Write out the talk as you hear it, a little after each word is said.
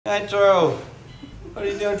Nitro, what are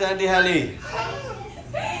you doing to Auntie Halle?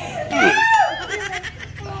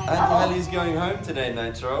 Auntie Halle's going home today,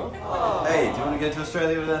 Nitro. Oh. Hey, do you want to go to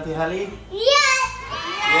Australia with Auntie Halle? Yes!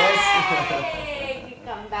 Yes! Yay!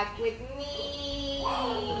 Come back with me!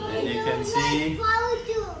 And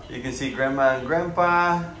you can see Grandma and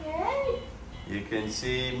Grandpa. Yes. You can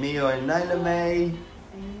see Mio and Nyla May.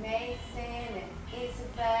 And Mason and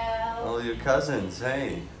Isabel. All your cousins,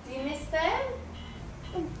 hey. Do you miss them?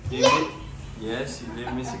 Yes! Yes, you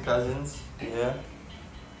do miss your cousins. Yeah.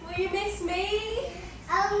 Will you miss me?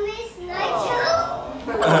 I'll miss Nitro.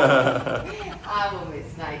 I will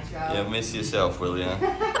miss Nitro. Yeah, miss yourself, will ya?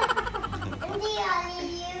 Auntie Halle,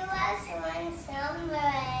 you went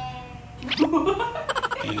somewhere.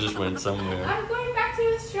 You just went somewhere. I'm going back to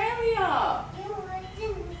Australia. You went to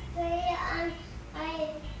Australia and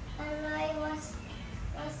I was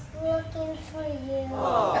looking for you.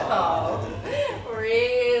 Oh,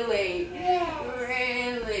 really? Yes.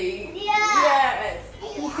 Really? Yes.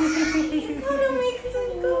 You gotta make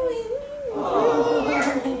some going.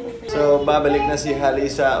 So, babalik na si Halle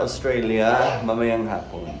sa Australia mamayang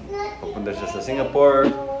hapon. Pupunta siya sa Singapore,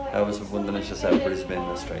 tapos pupunta na siya sa Brisbane,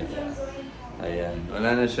 Australia. Ayan,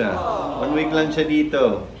 wala na siya. 1 week lang siya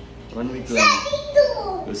dito. 1 week lang.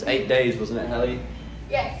 It was 8 days, wasn't it, Halle?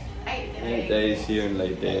 Yes, 8 days. 8 days here and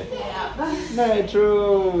late there. Yeah.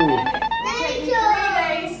 Nitro! It took me 3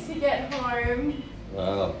 days to get home.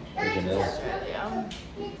 Wow, freaking hell. Australia.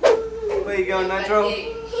 Where you going, Nitro?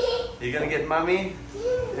 You gonna get Mummy?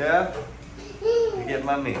 Yeah? You get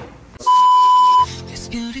Mummy. This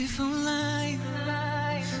beautiful life.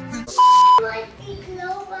 I think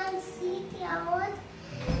Loban City. I want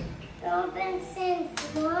Robinson's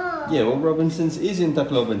mom. Yeah, well, Robinson's is in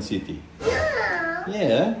Tacloban City. Yeah.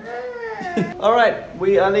 Yeah. Alright,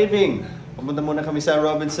 we are leaving. Pumunta muna kami sa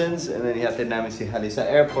Robinson's and then ihatid namin si Halle sa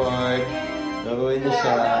airport. Gagawin na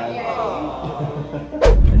siya.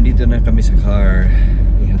 Nandito na kami sa car.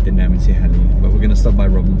 Ihatid namin si Halle. But we're gonna stop by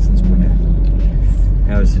Robinson's muna.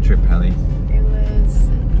 How was the trip, Halle? It was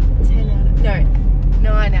 10 out of...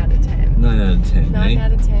 No, 9 out of 10. 9 out of 10, 9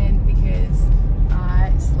 out of 10 because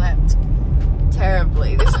I slept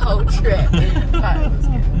terribly this whole trip. But it was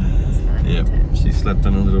good. It was 9 Yep, out of 10. she slept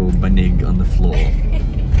on a little banig on the floor.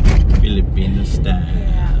 Filipino style.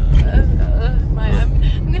 Yeah.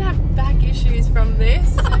 I'm gonna have back issues from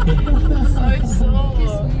this. It's so sore.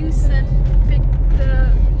 Because you said pick the,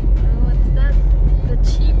 what's that? The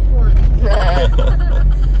cheap one.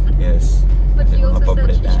 Yes. But you also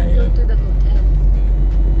said you should go to the hotel.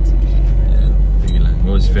 Yeah, sige lang.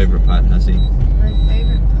 What was your favourite part, Hassie? My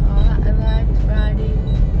favourite part, I liked riding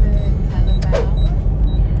the caravan.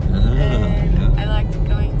 And yeah. I liked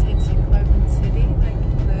going to Tacloban City, like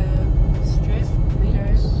the strip, you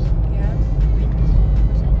know, yeah. You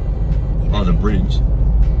Oh, know, the bridge.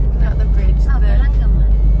 Not the bridge, Oh, the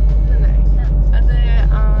Barangaman.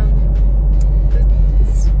 the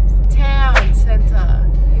town centre,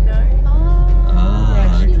 you know. Oh,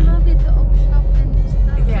 Ah, she okay. love it, the op shop and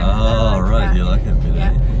stuff. Yeah, I Oh, liked right, that. you like it a bit,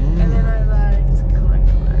 Yeah. eh? And then I liked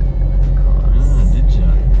Collingwood, of course. Oh, did you?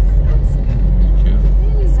 That's good. Cool.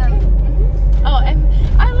 Oh, and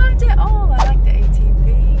I loved it all. I liked the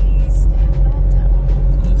ATVs. I loved it all.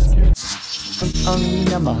 That's good. Ang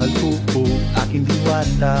minamahal ko po, aking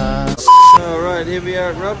diwata. Alright, here we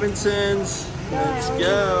are at Robinson's. Let's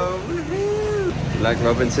go. Woohoo. You like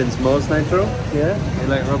Robinson's malls, Nitro? Yeah? You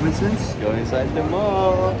like Robinson's? Go inside the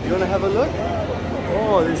mall. You wanna have a look?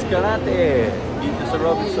 Oh, there's karate. There's a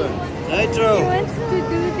Robinson. Nitro! He wants to do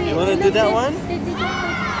the... You wanna do that one? They did it.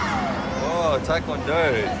 Oh,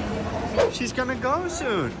 taekwondo. She's gonna go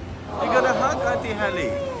soon. You gotta hug Auntie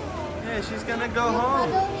Halle. Yeah, she's gonna go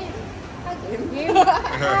home. You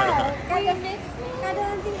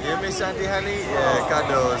miss Auntie Halle? Yeah,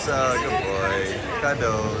 cuddles. Oh, good boy.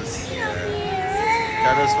 Cuddles. Yeah.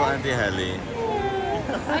 Cuddles for Auntie Halle.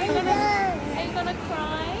 Are you gonna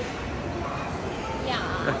cry? Yeah.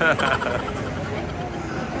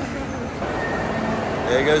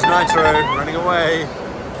 There goes Nitro, running away.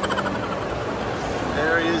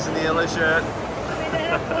 There he is in the yellow shirt.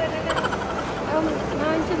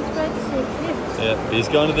 Mountain spreadsheet. Yeah, he's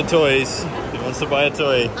going to the toys. He wants to buy a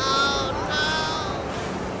toy. Oh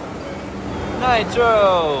no!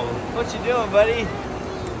 Nitro! What you doing, buddy?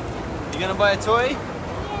 You gonna buy a toy?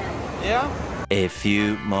 Yeah? A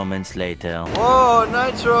few moments later. Whoa,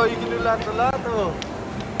 Nitro, you can do lato lato.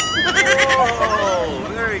 Whoa,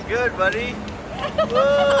 very good, buddy.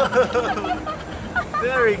 Whoa,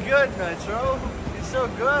 very good, Nitro. You're so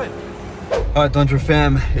good. Alright, Dwantro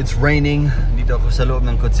Fam, it's raining. Dito ako sa loob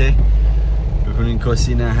ng kotse. Kukunin ko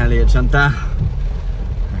sina Halle at Shanta.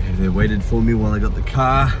 They waited for me while I got the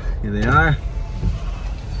car. Here they are.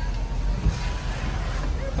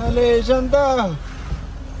 Halle, Shanta!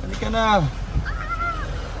 Halika na!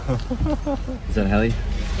 Is that Halle?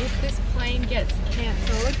 If this plane gets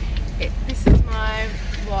cancelled, this is my,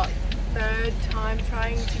 what, 3rd time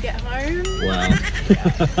trying to get home? Wow.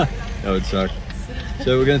 That would suck.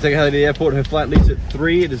 So we're going to take Halle to the airport. Her flight leaves at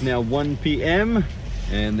 3. It is now 1 p.m.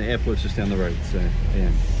 and the airport's just down the road. So,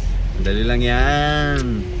 yeah. Dali lang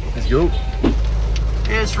yan. Let's go.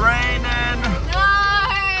 It's raining. No!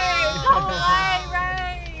 Go away,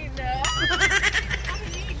 rain! I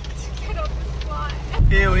need to get off this flight.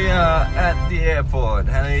 Here we are at the airport,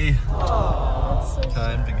 Halle. That's so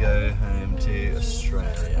Time to go home to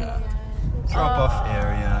Australia. Drop off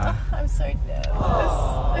area. I'm so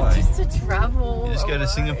nervous. Just to travel. You just go to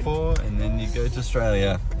Singapore and then you go to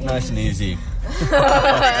Australia. Nice and easy.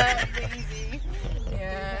 Easy.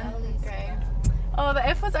 Yeah. Okay. Oh, the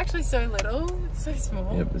airport's actually so little. It's so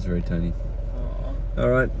small. Yep, it's very tiny.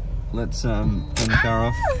 Alright, let's turn the car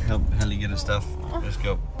off, help Halle get her stuff. Let's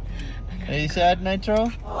go. Are you sad,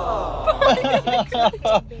 Nitro?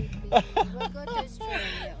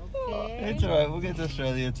 It's alright, we'll get to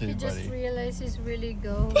Australia too, He buddy. just realized he's really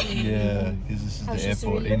going. Yeah, because this is How's the this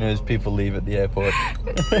airport. really He knows people leave at the airport.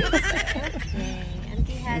 Okay.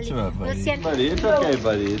 Auntie Halle. It's alright, buddy. We'll send- Buddy, it's okay,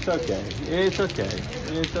 buddy. It's okay. It's okay.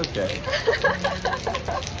 It's okay.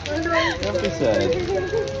 Don't be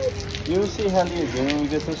sad. You'll see Halle again when we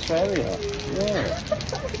get to Australia. Yeah.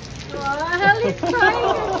 Halle's crying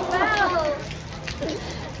as well.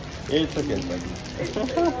 It's okay, buddy.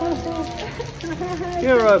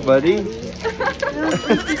 You're alright, buddy. Look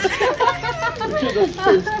at his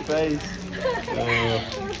face.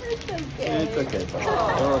 It's okay, buddy.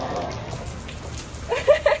 You're okay.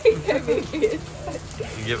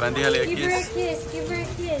 You give Auntie Halle a Give her a kiss? kiss. Give her a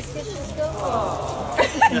kiss. Because she's going.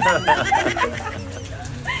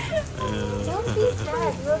 Don't be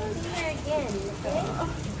sad. We'll see her again.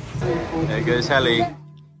 Okay? There goes Halle.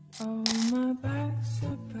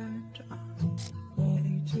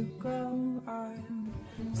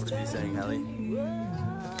 What are you saying, Halle?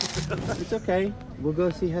 It's okay. We'll go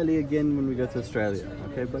see Halle again when we go to Australia.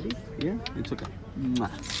 Okay, buddy? Yeah? It's okay. Mwah.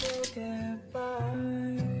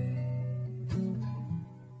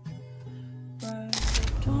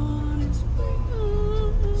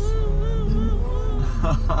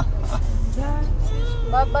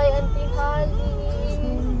 Bye-bye, Auntie Halle.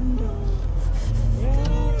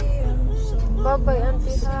 Bye-bye,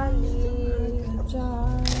 Auntie Halle.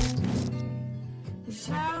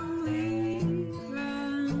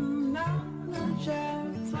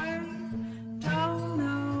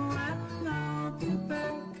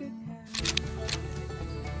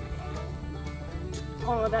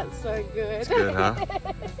 Oh, that's so good. It's good, huh?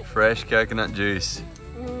 Fresh coconut juice.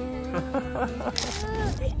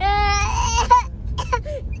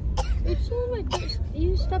 It's alright.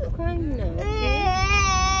 You stop crying now, okay?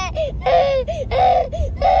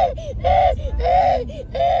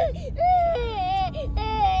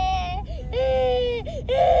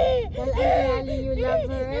 Tell Auntie Halle you love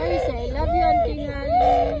her. Say, I love you, Auntie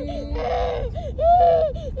Halle.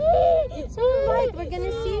 It's alright. We're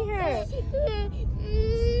gonna see her.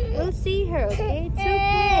 We'll see her, okay? It's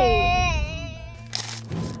okay.